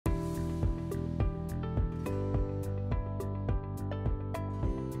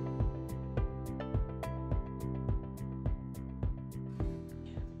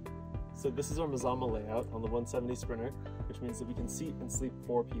So this is our Mazama layout on the 170 Sprinter, which means that we can seat and sleep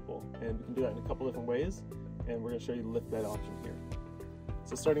 4 people. And we can do that in a couple different ways, and we're going to show you the lift bed option here.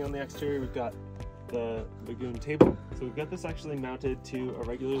 So starting on the exterior, we've got the Lagoon table. So we've got this actually mounted to a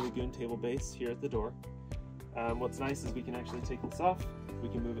regular Lagoon table base here at the door. What's nice is we can actually take this off. We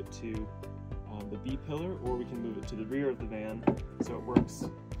can move it to the B pillar, or we can move it to the rear of the van so it works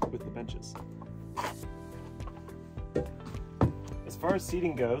with the benches. As far as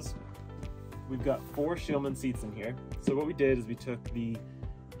seating goes, we've got 4 Shieldman seats in here. So what we did is we took the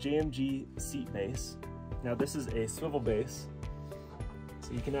JMG seat base. Now this is a swivel base,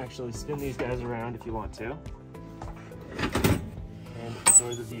 so you can actually spin these guys around if you want to and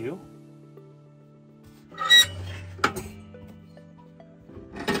enjoy the view.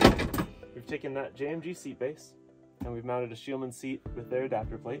 We've taken that JMG seat base and we've mounted a Shieldman seat with their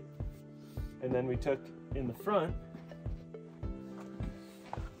adapter plate. And then we took in the front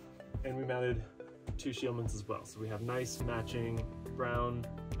and we mounted 2 Shieldmans as well. So we have nice matching brown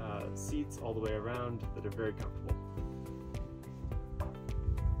seats all the way around that are very comfortable.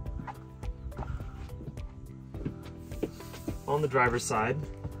 On the driver's side,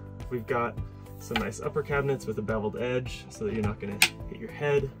 we've got some nice upper cabinets with a beveled edge so that you're not going to hit your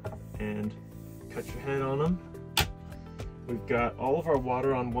head and cut your head on them. We've got all of our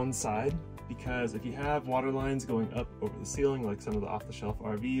water on one side, because if you have water lines going up over the ceiling like some of the off-the-shelf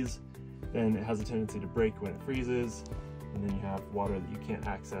RVs, then it has a tendency to break when it freezes, and then you have water that you can't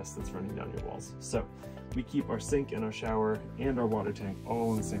access that's running down your walls. So we keep our sink and our shower and our water tank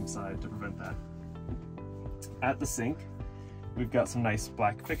all on the same side to prevent that. At the sink, we've got some nice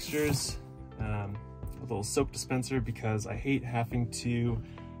black fixtures, a little soap dispenser because I hate having to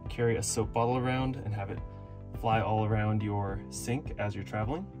carry a soap bottle around and have it fly all around your sink as you're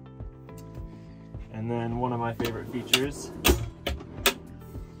traveling. And then one of my favorite features,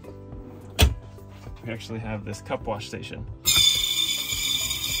 we actually have this cup wash station.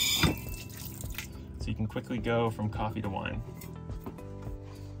 So you can quickly go from coffee to wine.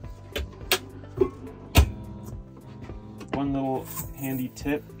 One little handy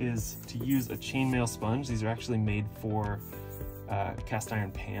tip is to use a chainmail sponge. These are actually made for cast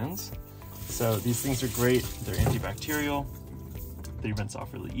iron pans. So these things are great. They're antibacterial. They rinse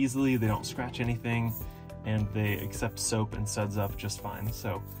off really easily. They don't scratch anything, and they accept soap and suds up just fine.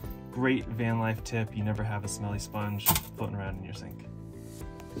 So great van life tip. You never have a smelly sponge floating around in your sink.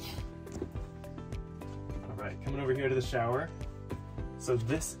 All right, coming over here to the shower. So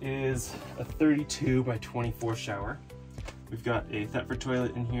this is a 32 by 24 shower. We've got a Thetford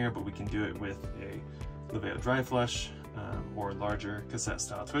toilet in here, but we can do it with a Laveo dry flush or larger cassette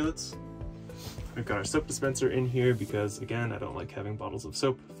style toilets. We've got our soap dispenser in here because, again, I don't like having bottles of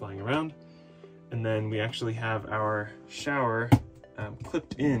soap flying around. And then we actually have our shower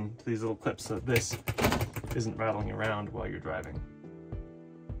clipped in to these little clips so that this isn't rattling around while you're driving.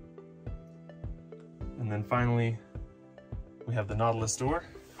 And then finally, we have the Nautilus door.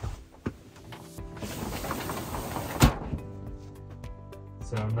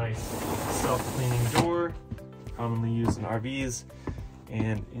 So nice self-cleaning door, commonly used in RVs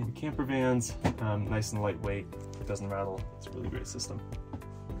and in camper vans. Nice and lightweight, it doesn't rattle, it's a really great system.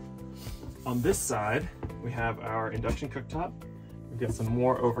 On this side, we have our induction cooktop. We've got some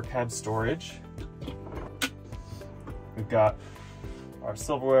more overcab storage. We've got our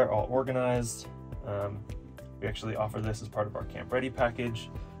silverware all organized. We actually offer this as part of our Camp Ready package,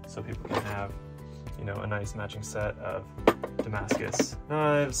 so people can have, you know, a nice matching set of Damascus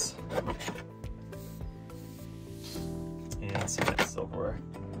knives and some nice silverware.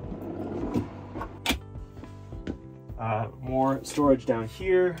 More storage down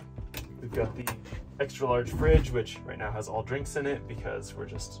here. We've got the extra large fridge, which right now has all drinks in it because we're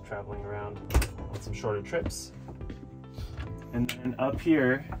just traveling around on some shorter trips. And then up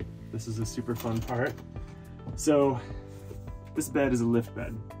here, this is a super fun part. So this bed is a lift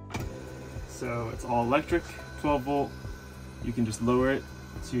bed. So it's all electric, 12 volt. You can just lower it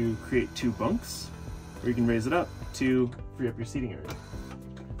to create 2 bunks, or you can raise it up to free up your seating area.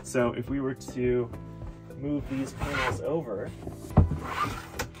 So if we were to move these panels over,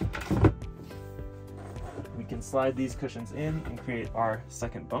 we can slide these cushions in and create our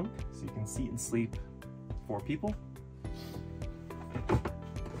second bunk, so you can seat and sleep 4 people.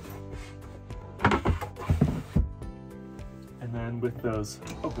 And then with those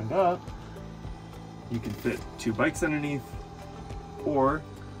opened up, you can fit 2 bikes underneath, or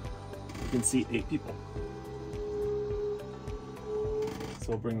you can seat 8 people. So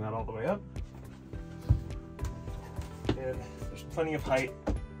we'll bring that all the way up. And there's plenty of height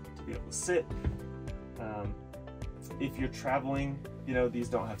to be able to sit. If you're traveling You know, these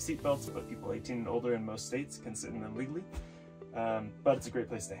don't have seat belts, but people 18 and older in most states can sit in them legally. But it's a great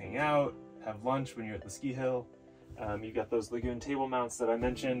place to hang out, have lunch when you're at the ski hill. You've got those Lagoon table mounts that I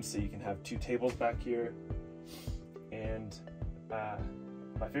mentioned, so you can have 2 tables back here. And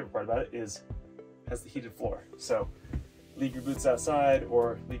my favorite part about it is it has the heated floor. So leave your boots outside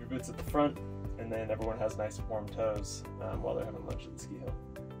or leave your boots at the front, and then everyone has nice warm toes while they're having lunch at the ski hill.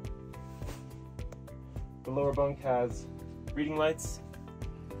 The lower bunk has reading lights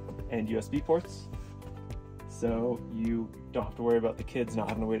and USB ports, so you don't have to worry about the kids not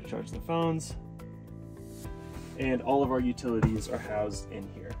having a way to charge their phones. And all of our utilities are housed in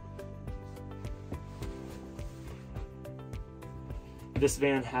here. This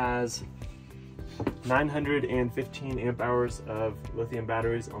van has 915 amp hours of lithium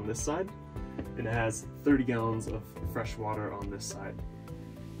batteries on this side, and it has 30 gallons of fresh water on this side.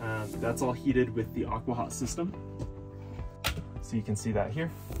 That's all heated with the AquaHot system. So you can see that here.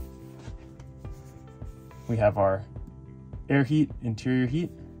 We have our air heat, interior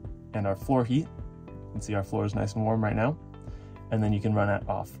heat, and our floor heat. You can see our floor is nice and warm right now. And then you can run it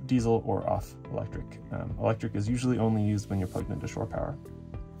off diesel or off electric. Electric is usually only used when you're plugged into shore power.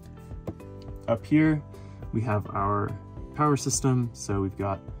 Up here, we have our power system. So we've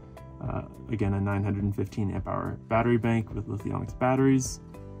got, again, a 915 amp hour battery bank with Lithionics batteries.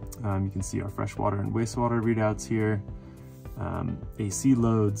 You can see our freshwater and wastewater readouts here, AC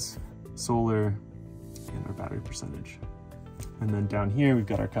loads, solar, and our battery percentage. And then down here, we've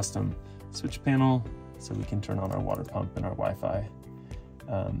got our custom switch panel, so we can turn on our water pump and our Wi-Fi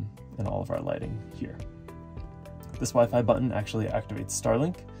and all of our lighting here. This Wi-Fi button actually activates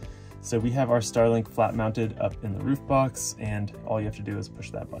Starlink. So we have our Starlink flat mounted up in the roof box, and all you have to do is push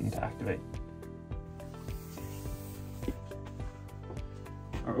that button to activate.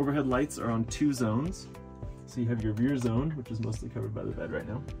 Our overhead lights are on 2 zones. So you have your rear zone, which is mostly covered by the bed right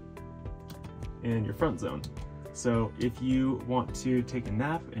now, and your front zone. So if you want to take a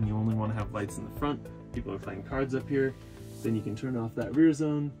nap and you only want to have lights in the front, people are playing cards up here, then you can turn off that rear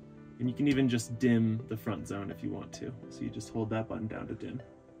zone, and you can even just dim the front zone if you want to. So you just hold that button down to dim.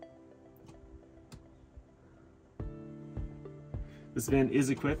 This van is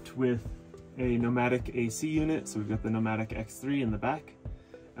equipped with a Nomadic AC unit, so we've got the Nomadic X3 in the back.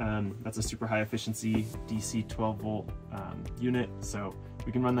 That's a super high efficiency DC 12 volt unit, so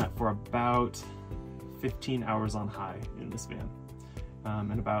we can run that for about 15 hours on high in this van,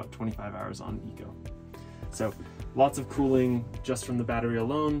 and about 25 hours on eco. So lots of cooling just from the battery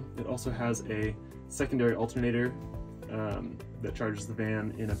alone. It also has a secondary alternator that charges the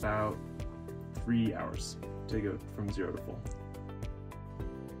van in about 3 hours to go from 0 to full.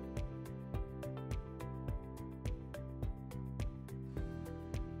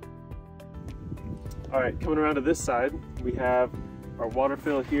 All right, coming around to this side, we have our water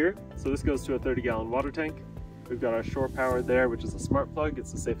fill here. So this goes to a 30-gallon water tank. We've got our shore power there, which is a smart plug.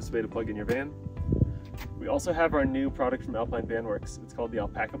 It's the safest way to plug in your van. We also have our new product from Alpine Van Works. It's called the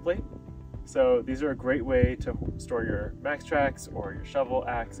Alpaca Plate. So these are a great way to store your max tracks or your shovel,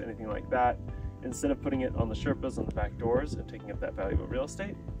 axe, anything like that. Instead of putting it on the Sherpas on the back doors and taking up that valuable real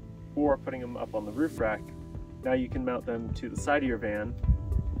estate, or putting them up on the roof rack, now you can mount them to the side of your van.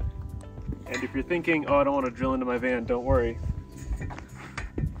 And if you're thinking, oh, I don't want to drill into my van, don't worry.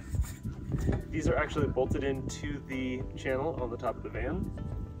 These are actually bolted into the channel on the top of the van,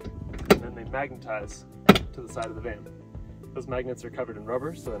 and then they magnetize to the side of the van. Those magnets are covered in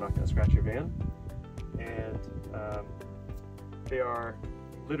rubber, so they're not going to scratch your van. And they are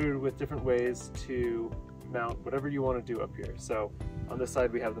littered with different ways to mount whatever you want to do up here. So on this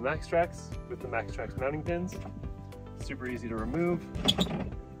side we have the Max Tracks with the Max Tracks mounting pins. Super easy to remove.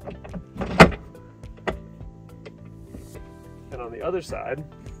 And on the other side,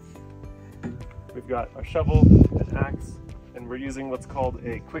 we've got our shovel and axe, and we're using what's called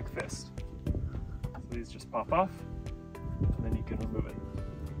a quick fist. So these just pop off, and then you can remove it.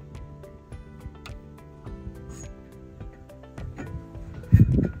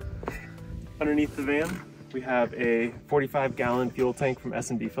 Underneath the van, we have a 45-gallon fuel tank from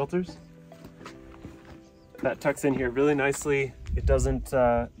S&B Filters. That tucks in here really nicely. It doesn't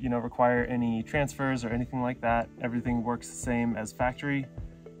require any transfers or anything like that. Everything works the same as factory.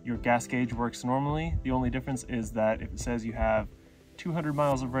 Your gas gauge works normally. The only difference is that if it says you have 200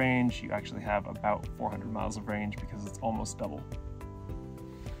 miles of range, you actually have about 400 miles of range because it's almost double.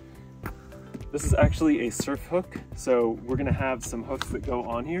 This is actually a surf hook, so we're gonna have some hooks that go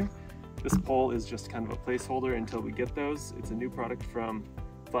on here. This pole is just kind of a placeholder until we get those. It's a new product from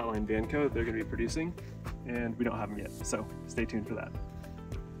Flatline Van Co. they're gonna be producing, and we don't have them yet, so stay tuned for that.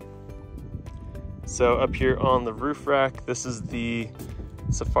 So up here on the roof rack, this is the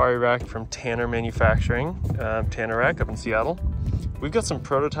Safari rack from Tanner Manufacturing, Tanner Rack up in Seattle. We've got some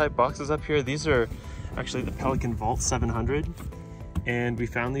prototype boxes up here. These are actually the Pelican Vault 700, and we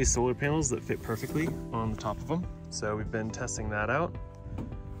found these solar panels that fit perfectly on the top of them. So we've been testing that out.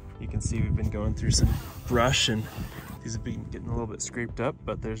 You can see we've been going through some brush, and these have been getting a little bit scraped up,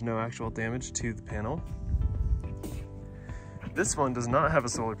 but there's no actual damage to the panel. This one does not have a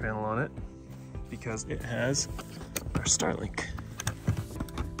solar panel on it because it has our Starlink.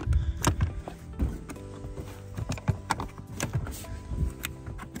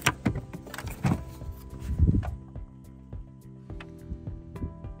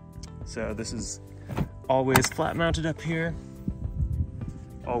 So this is always flat mounted up here,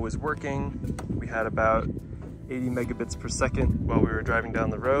 always working. We had about 80 megabits per second while we were driving down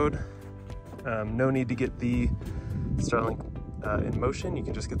the road. No need to get the Starlink in motion, you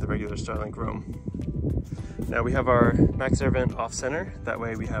can just get the regular Starlink roam. Now we have our max air vent off center, that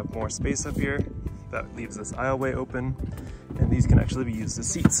way we have more space up here. That leaves this aisleway open, and these can actually be used as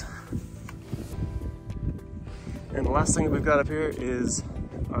seats. And the last thing that we've got up here is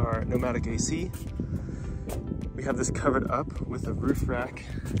our nomadic AC. We have this covered up with a roof rack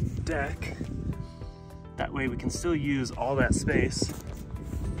deck. That way we can still use all that space,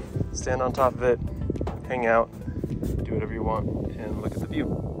 stand on top of it, hang out, do whatever you want, and look at the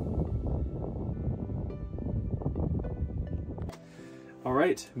view. All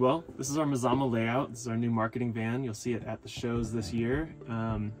right, well, this is our Mazama layout. This is our new marketing van. You'll see it at the shows this year.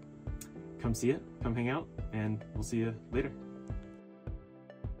 Come see it, come hang out, and we'll see you later.